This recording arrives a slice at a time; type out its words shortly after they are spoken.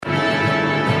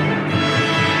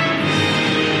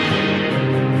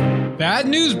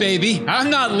news, baby. I'm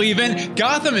not leaving.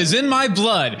 Gotham is in my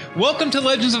blood. Welcome to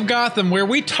Legends of Gotham, where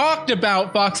we talked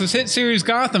about Fox's hit series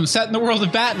Gotham, set in the world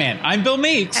of Batman. I'm Bill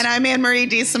Meeks. And I'm Anne-Marie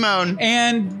DeSimone.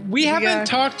 And we haven't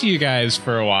talked to you guys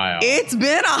for a while. It's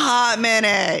been a hot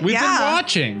minute. We've been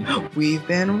watching. We've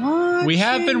been watching. We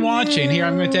have been watching. Here,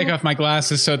 I'm going to take off my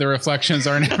glasses so the reflections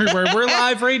aren't everywhere. We're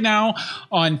live right now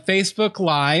on Facebook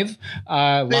Live.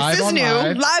 This is new.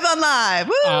 Live on Live.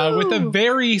 Woo! With a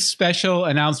very special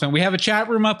announcement. We have a chat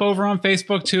room up over on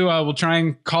Facebook, too. We'll try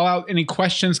and call out any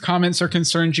questions, comments, or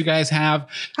concerns you guys have.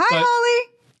 Hi, Holly.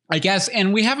 I guess,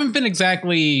 and we haven't been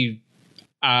exactly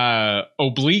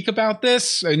oblique about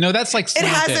this. No, that's like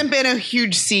slanted. It hasn't been a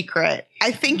huge secret.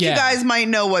 I think you guys might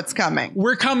know what's coming.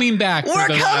 We're coming back. We're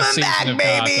coming back, baby.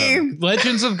 Gotham.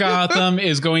 Legends of Gotham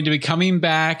is going to be coming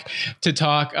back to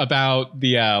talk about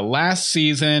the last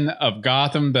season of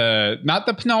Gotham. Not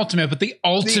the penultimate, but the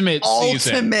ultimate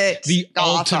season. The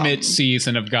ultimate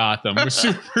season of Gotham. We're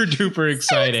super duper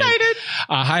excited. So excited.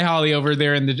 Hi, Holly, over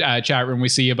there in the chat room. We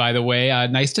see you, by the way.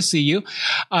 Nice to see you.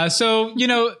 So, you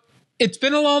know, it's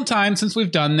been a long time since we've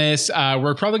done this.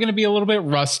 We're probably going to be a little bit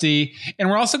rusty,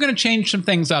 and we're also going to change some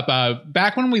things up.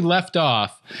 Back when we left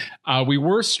off, we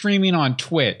were streaming on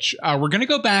Twitch. We're going to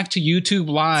go back to YouTube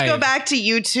Live. Let's go back to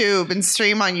YouTube and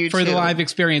stream on YouTube. For the live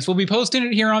experience. We'll be posting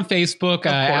it here on Facebook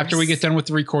after we get done with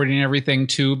the recording and everything,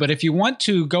 too. But if you want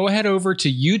to, go ahead over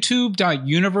to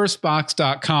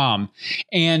youtube.universebox.com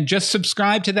and just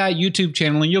subscribe to that YouTube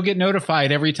channel, and you'll get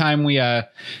notified every time we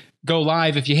go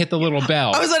live if you hit the little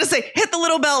bell. I was going to say, hit the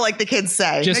little bell like the kids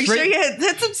say. Make sure you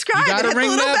hit subscribe. You got to ring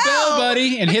that bell,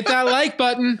 buddy, and hit that like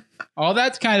button. All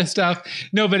that kind of stuff.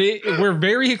 No, but we're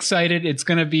very excited. It's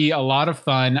going to be a lot of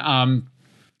fun. I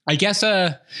guess,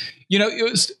 you know, it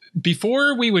was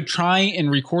before we would try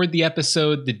and record the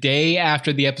episode the day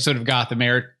after the episode of Gotham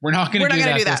aired. We're not going to do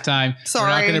that this time. Sorry.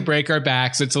 We're not going to break our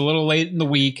backs. It's a little late in the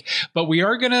week, but we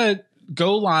are going to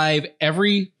go live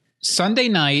every Sunday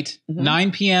night,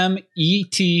 9 p.m.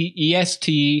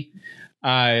 EST,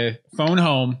 phone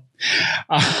home.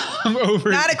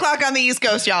 Over 9 o'clock on the East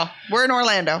Coast, y'all. We're in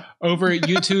Orlando. Over at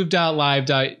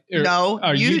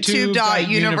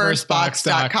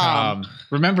youtube.universebox.com.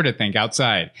 Remember to think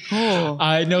outside.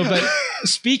 No, but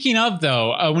speaking of,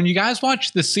 though, when you guys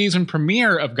watch the season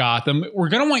premiere of Gotham, we're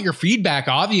going to want your feedback,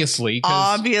 obviously.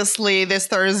 Obviously, this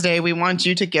Thursday, we want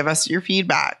you to give us your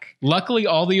feedback. Luckily,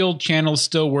 all the old channels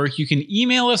still work. You can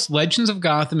email us,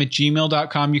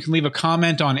 legendsofgotham@gmail.com. You can leave a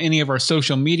comment on any of our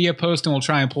social media posts, and we'll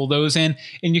try and pull those in.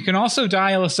 And you can also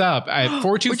dial us up at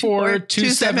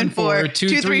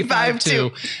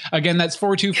 424-274-2352. Again, that's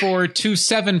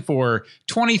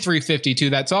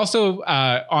 424-274-2352. That's also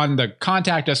on the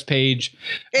contact us page.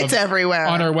 It's everywhere.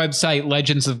 On our website,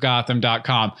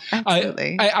 legendsofgotham.com.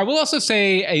 Absolutely. I will also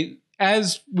say,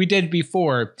 as we did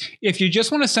before, if you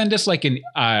just want to send us like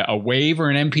a wave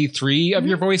or an MP3 of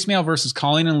your voicemail versus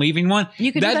calling and leaving one,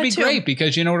 that'd be great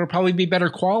because, you know, it'll probably be better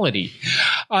quality.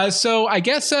 So I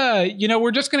guess, you know,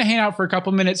 we're just going to hang out for a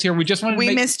couple minutes here. We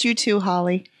missed you too,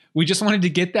 Holly. We just wanted to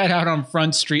get that out on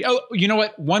Front Street. Oh, you know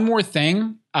what? One more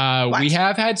thing. We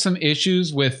have had some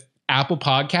issues with Apple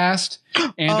Podcast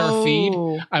and our feed.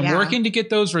 I'm working to get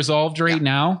those resolved right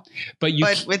now. But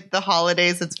with the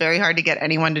holidays, it's very hard to get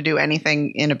anyone to do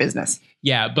anything in a business.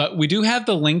 Yeah, but we do have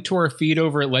the link to our feed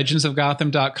over at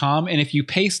legendsofgotham.com. And if you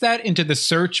paste that into the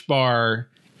search bar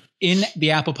in the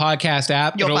Apple Podcast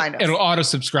app, you'll find us. It'll auto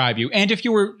subscribe you. And if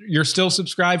you're still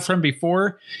subscribed from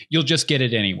before, you'll just get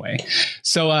it anyway.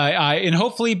 So and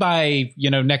hopefully by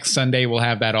next Sunday we'll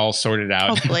have that all sorted out.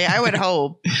 Hopefully, I would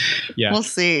hope. Yeah, we'll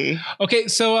see. Okay,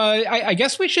 so I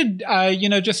guess we should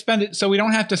just spend it so we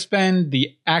don't have to spend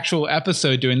the actual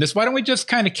episode doing this. Why don't we just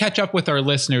kind of catch up with our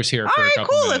listeners here? For a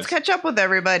couple minutes? Let's catch up with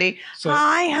everybody. So,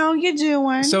 hi, how you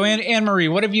doing? So Anne-Marie,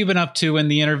 what have you been up to in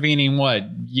the intervening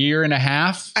year and a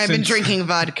half? I've been drinking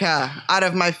vodka out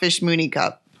of my Fish Mooney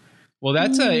cup. Well,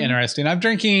 that's interesting. I'm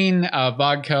drinking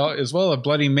vodka as well, a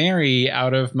Bloody Mary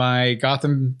out of my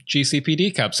Gotham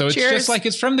GCPD cup. So it's just like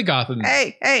it's from the Gotham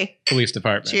Police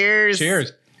Department.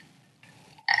 Cheers.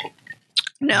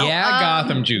 No. Yeah,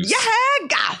 Gotham juice. Yeah,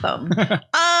 Gotham.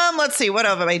 Let's see. What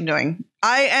have I been doing?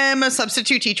 I am a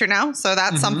substitute teacher now, so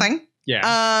that's something.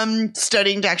 Yeah.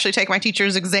 Studying to actually take my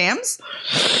teacher's exams.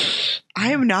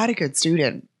 I am not a good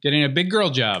student. Getting a big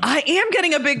girl job. I am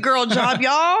getting a big girl job,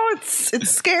 y'all. It's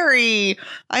scary.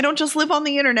 I don't just live on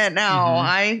the internet now.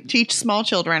 I teach small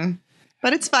children,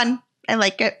 but it's fun. I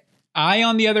like it. I,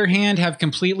 on the other hand, have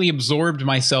completely absorbed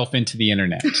myself into the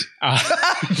internet.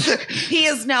 He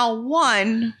is now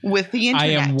one with the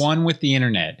internet. I am one with the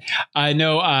internet. I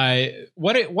know.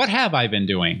 What have I been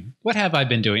doing? What have I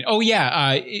been doing? Oh,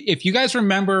 yeah. If you guys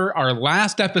remember our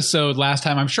last episode last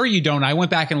time, I'm sure you don't. I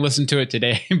went back and listened to it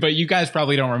today, but you guys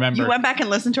probably don't remember. You went back and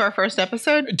listened to our first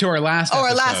episode? To our last episode.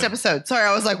 Our last episode. Sorry,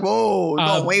 I was like, whoa,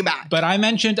 going way back. But I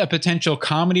mentioned a potential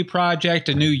comedy project,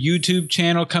 a new YouTube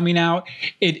channel coming out.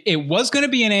 It was going to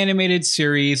be an animated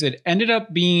series. It ended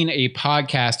up being a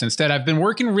podcast instead. I've been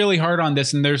working really hard on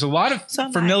this, and there's a lot of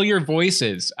familiar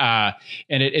voices. And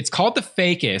it's called The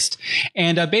Fakest.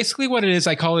 And basically what it is,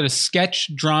 I call it a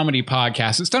sketch dramedy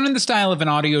podcast. It's done in the style of an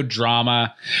audio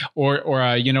drama or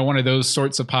one of those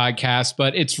sorts of podcasts,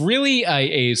 but it's really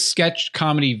a sketch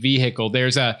comedy vehicle.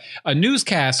 There's a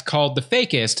newscast called The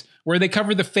Fakest, where they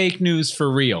cover the fake news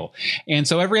for real. And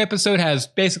so every episode has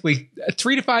basically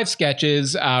 3 to 5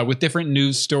 sketches with different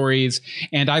news stories.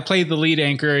 And I play the lead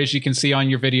anchor, as you can see on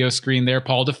your video screen there,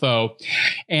 Paul Defoe.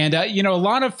 And, a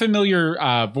lot of familiar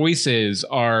voices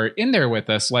are in there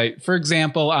with us. Like, for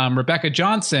example, Rebecca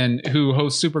Johnson, who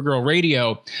hosts Supergirl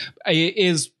Radio,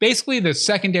 is basically the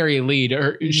secondary lead.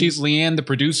 She's Leanne, the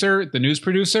producer, the news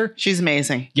producer. She's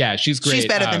amazing. Yeah, she's great. She's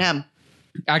better than him.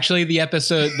 Actually, the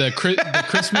episode, the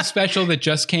Christmas special that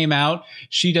just came out,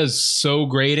 she does so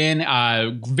great in.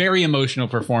 Very emotional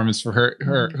performance for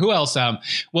her. Who else?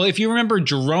 Well, if you remember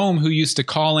Jerome, who used to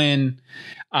call in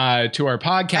to our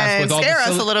podcast and with all scare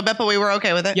us a little bit, but we were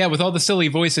okay with it. Yeah, with all the silly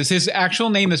voices. His actual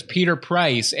name is Peter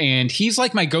Price, and he's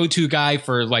like my go-to guy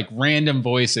for like random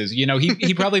voices.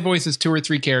 He probably voices 2 or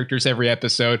 3 characters every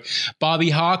episode. Bobby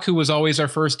Hawk, who was always our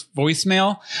first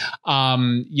voicemail.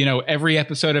 Every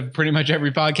episode of pretty much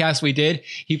every podcast we did,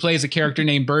 he plays a character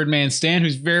named Birdman Stan,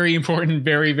 who's very important,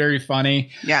 very, very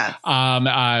funny. Yes.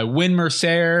 Wynn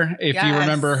Mercer, if you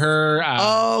remember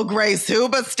her. Grace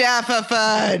Huber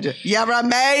Stafford. You're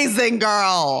amazing,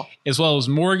 girl. As well as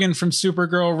Morgan from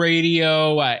Supergirl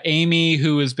Radio, Amy,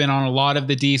 who has been on a lot of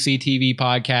the DC TV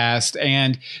podcast,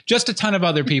 and just a ton of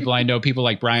other people. I know people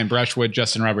like Brian Brushwood,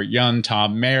 Justin Robert Young,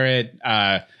 Tom Merritt,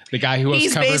 the guy who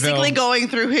hosts Coverville. He's basically going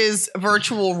through his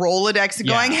virtual Rolodex and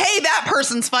going, hey, that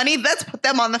person's funny. Let's put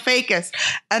them on The Fakest.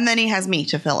 And then he has me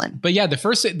to fill in. But yeah, the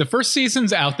first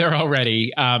season's out there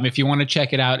already. If you want to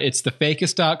check it out, it's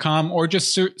thefakest.com or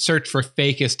just search for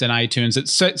Fakest in iTunes.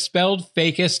 It's spelled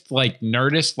Fakest like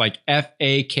Nerdist, like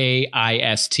Fakist,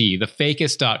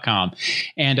 thefakest.com.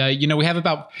 And, we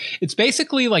have it's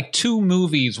basically like 2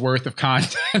 movies worth of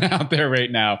content out there right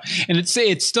now. And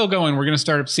it's still going. We're going to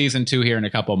start up season 2 here in a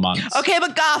couple months. Okay,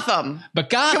 but Gotham.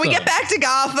 Can we get back to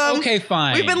Gotham? Okay,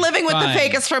 fine. We've been living with The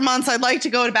Fakest for months. I'd like to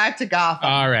go back to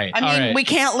Gotham. All right. We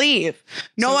can't leave.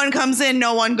 No one comes in.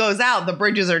 No one goes out. The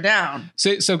bridges are down.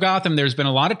 So Gotham, there's been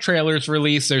a lot of trailers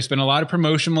released. There's been a lot of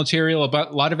promotion material, a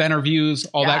lot of interviews,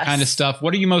 all that kind of stuff.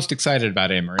 What are you most excited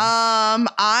about, Amory?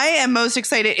 I am most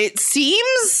excited. It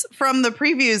seems from the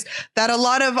previews that a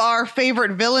lot of our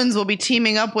favorite villains will be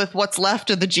teaming up with what's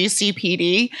left of the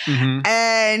GCPD. Mm-hmm.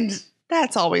 And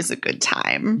that's always a good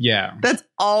time. Yeah. That's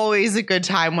always a good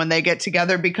time when they get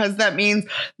together, because that means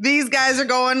these guys are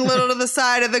going a little to the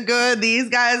side of the good. These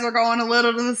guys are going a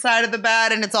little to the side of the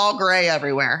bad, and it's all gray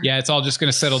everywhere. Yeah, it's all just going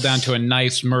to settle down to a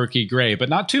nice murky gray, but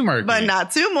not too murky. But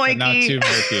not too murky.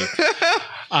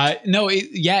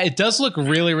 It does look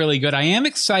really, really good. I am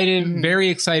excited, very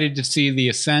excited to see the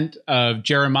ascent of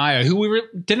Jeremiah, who we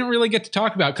didn't really get to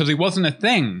talk about because he wasn't a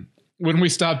thing when we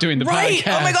stopped doing the podcast.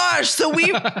 Oh my gosh. So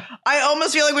I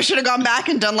almost feel like we should have gone back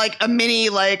and done like a mini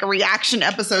reaction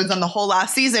episodes on the whole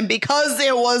last season, because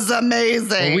it was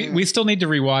amazing. Well, we still need to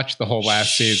rewatch the whole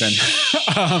last season.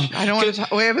 I don't want to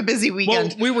we have a busy weekend.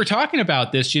 Well, we were talking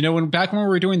about this, back when we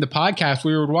were doing the podcast,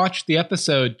 we would watch the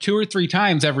episode 2 or 3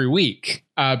 times every week.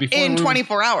 In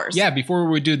 24 hours. Yeah, before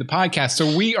we would do the podcast.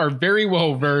 So we are very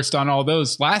well versed on all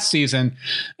those last season,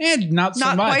 and not so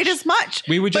much. Not quite as much.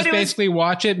 We would just basically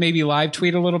watch it, maybe live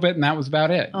tweet a little bit, and that was about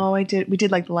it. Oh, we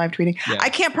did like the live tweeting. Yeah. I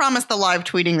can't promise the live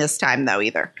tweeting this time, though,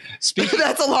 either.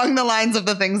 That's along the lines of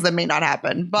the things that may not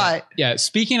happen. But yeah.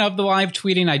 Speaking of the live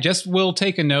tweeting, I just will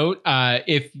take a note.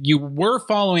 If you were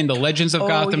following the Legends of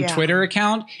Gotham Twitter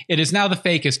account, it is now the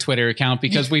Fakest Twitter account,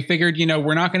 because we figured,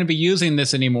 we're not going to be using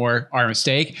this anymore. Our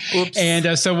mistake. Oops.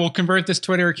 And so we'll convert this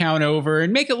Twitter account over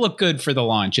and make it look good for the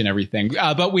launch and everything.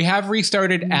 But we have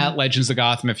restarted at Legends of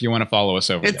Gotham if you want to follow us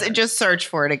over there. Just search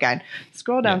for it again.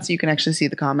 Scroll down so you can actually see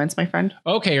the comments, my friend.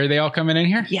 Okay. Are they all coming in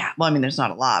here? Yeah. Well, there's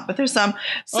not a lot, but there's some.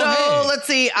 So let's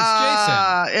see. It's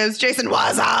Jason. It's Jason.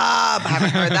 What's up? I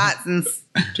haven't heard that since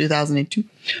 2002.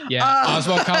 Yeah.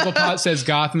 Oswald Cobblepot says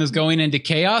Gotham is going into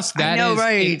chaos. That know, is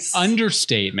right? an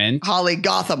understatement. Holly,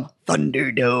 Gotham,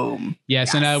 Thunderdome.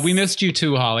 Yes, and we missed you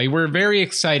too, Holly. We're very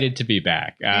excited to be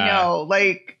back. I know,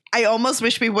 like, I almost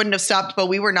wish we wouldn't have stopped, but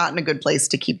we were not in a good place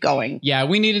to keep going. Yeah,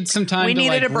 we needed some time We to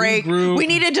needed a break. regroup, We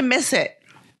needed to miss it.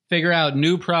 figure out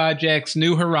new projects,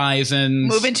 new horizons.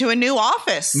 Move into a new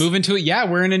office. Move into it. Yeah,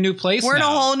 we're in a new place We're in a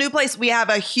now. whole new place. We have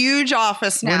a huge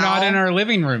office now. We're not in our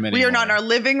living room anymore. We are not in our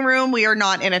living room. We are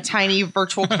not in a tiny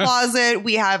virtual closet.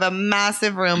 We have a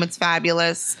massive room. It's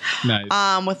fabulous. Nice.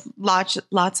 With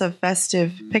lots of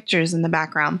festive pictures in the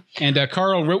background. And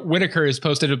Carl Whitaker has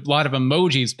posted a lot of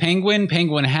emojis.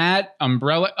 Penguin hat,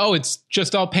 umbrella. Oh, it's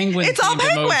just all penguin. It's all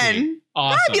themed emoji. penguin.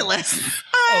 Awesome. Fabulous.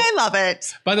 I love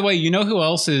it. By the way, you know who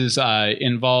else is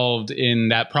involved in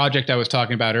that project I was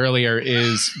talking about earlier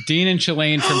is Dean and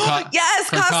Shalane from Yes,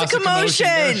 Casa Commotion.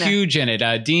 They're huge in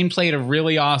it. Dean played a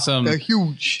really awesome,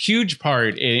 huge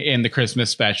part in the Christmas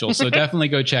special. So definitely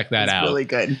go check that out. Really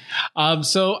good.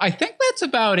 So I think that's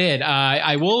about it.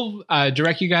 I will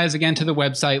direct you guys again to the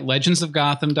website,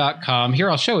 legendsofgotham.com. Here,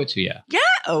 I'll show it to you. Yeah.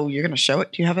 Oh, you're going to show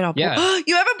it? Do you have it all pulled? Yeah.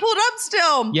 You haven't pulled up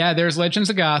still. Yeah, there's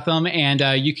Legends of Gotham, and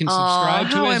you can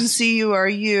subscribe to how us. MCU are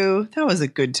you? That was a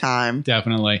good time.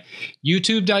 Definitely.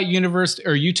 YouTube.universe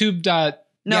or YouTube.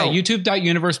 No. Yeah,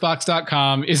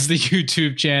 youtube.universebox.com is the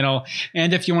YouTube channel.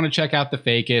 And if you want to check out The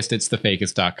Fakest, it's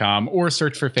thefakest.com or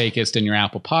search for Fakest in your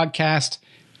Apple podcast.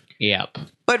 Yep.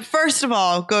 But first of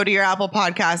all, go to your Apple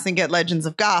Podcast and get Legends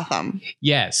of Gotham.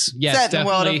 Yes, Set in the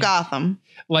world of Gotham.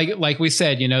 Like we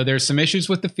said, there's some issues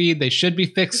with the feed. They should be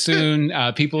fixed soon.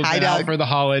 People have been out for the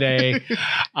holiday.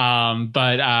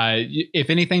 But if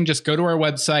anything, just go to our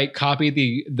website,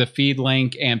 copy the feed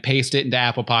link and paste it into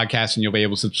Apple Podcasts and you'll be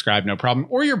able to subscribe, no problem.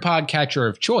 Or your podcatcher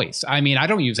of choice. I mean, I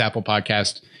don't use Apple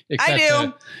Podcast except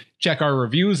to check our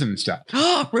reviews and stuff.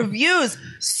 Reviews.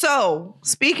 So,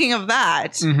 speaking of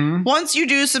that, once you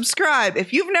do subscribe,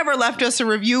 if you've never left us a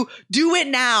review, do it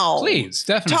now. Please,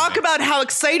 definitely. Talk about how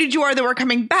excited you are that we're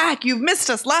coming back. You've missed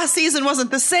us. Last season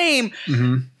wasn't the same.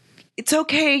 It's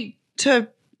okay to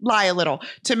lie a little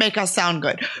to make us sound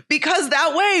good, because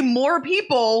that way more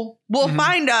people will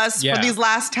find us for these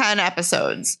last 10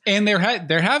 episodes. And there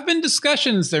have been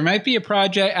discussions. There might be a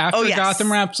project after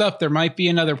Gotham wraps up. There might be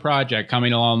another project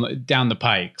coming along down the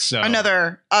pike. So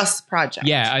another us project.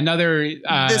 Yeah, another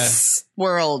this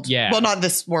world. Yeah, well, not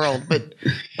this world, but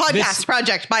podcast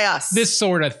project by us. This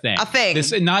sort of thing. A thing.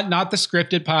 This not the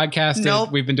scripted podcast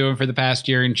that we've been doing for the past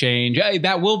year and change.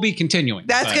 That will be continuing.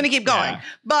 That's going to keep going. Yeah.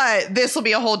 But this will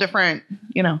be a whole different,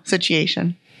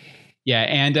 situation. Yeah.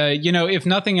 And, if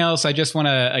nothing else, I just want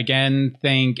to, again,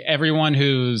 thank everyone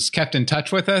who's kept in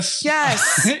touch with us.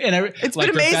 Yes. It's like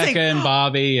been amazing. Rebecca and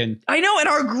Bobby. And I know. And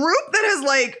our group that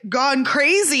has gone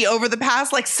crazy over the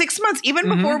past 6 months, even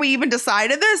before we even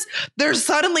decided this, there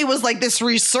suddenly was this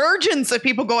resurgence of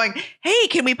people going, hey,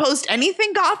 can we post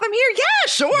anything Gotham here? Yeah,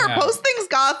 sure. Yeah. Post things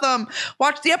Gotham.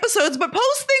 Watch the episodes, but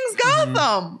post things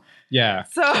Gotham. Yeah.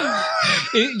 So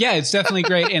it's definitely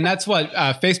great. And that's what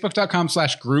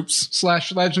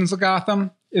facebook.com/groups/Legends of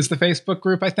Gotham is the Facebook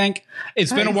group, I think.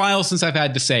 It's been a while since I've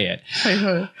had to say it.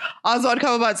 Oswald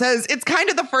Cobblepot says, it's kind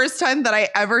of the first time that I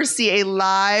ever see a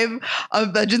live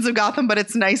of Legends of Gotham, but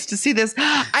it's nice to see this.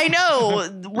 I know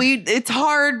it's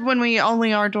hard when we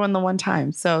only are doing the one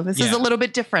time. So this is a little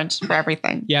bit different for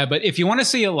everything. Yeah, but if you want to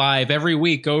see it live every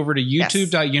week, go over to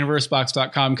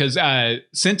youtube.universebox.com because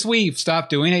since we stopped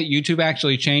doing it, YouTube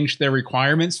actually changed their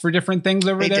requirements for different things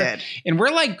over there. They did. And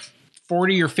we're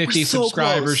 40 or 50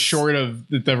 subscribers short of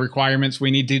the requirements.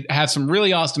 We need to have some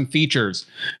really awesome features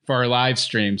for our live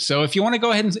streams. So if you want to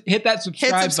go ahead and hit that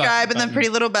subscribe button, and then pretty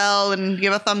little bell and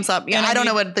give a thumbs up. Yeah, I don't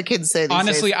know what the kids say these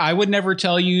honestly, days. I would never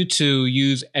tell you to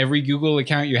use every Google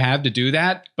account you have to do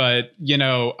that, but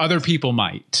other people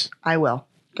might. I will.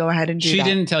 Go ahead and do that. She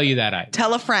didn't tell you that either.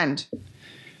 Tell a friend.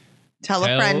 Tell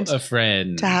a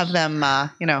friend to have them,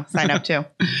 sign up too.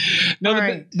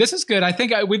 No, this is good. I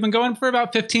think we've been going for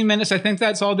about 15 minutes. I think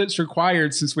that's all that's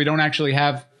required since we don't actually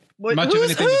have much of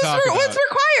anything to talk about. What's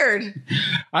required?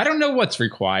 I don't know what's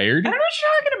required. I don't know what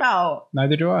you're talking about.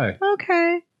 Neither do I.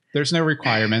 Okay. There's no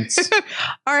requirements.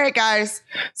 All right, guys.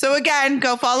 So again,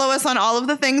 go follow us on all of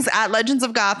the things at Legends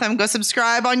of Gotham. Go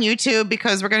subscribe on YouTube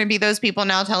because we're going to be those people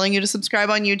now telling you to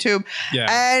subscribe on YouTube. Yeah.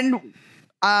 And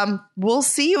we'll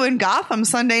see you in Gotham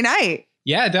Sunday night.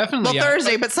 Yeah, definitely. Well,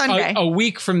 Thursday, but Sunday. A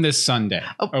week from this Sunday.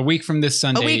 A week from this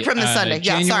Sunday. Yeah,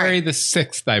 January the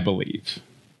 6th, I believe.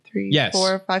 3, Yes.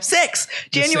 4, 5, 6.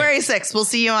 January 6th. We'll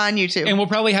see you on YouTube. And we'll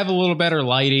probably have a little better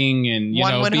lighting, and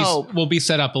One would hope. we'll be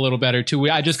set up a little better too.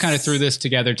 I just kind of threw this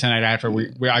together tonight after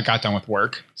I got done with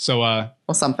work. So well,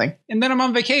 something. and then I'm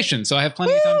on vacation, so I have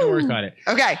plenty of time to work on it.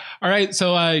 Okay. All right,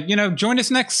 so join us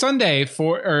next Sunday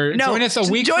join us a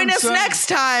week. Join us next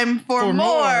time for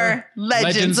more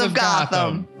Legends of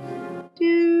Gotham.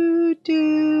 Do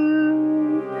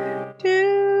do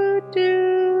do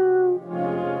do.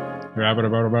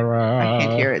 I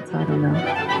can't hear it, so I don't know.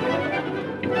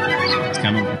 It's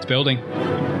coming. It's building.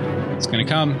 It's gonna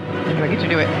come. How do I get to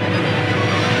do it?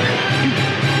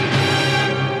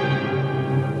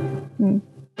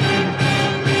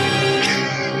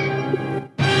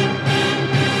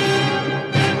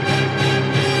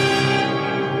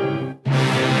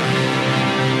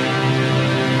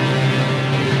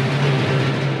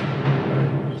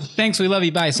 Thanks. We love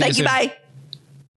you. Bye. See Thank you. soon. Bye.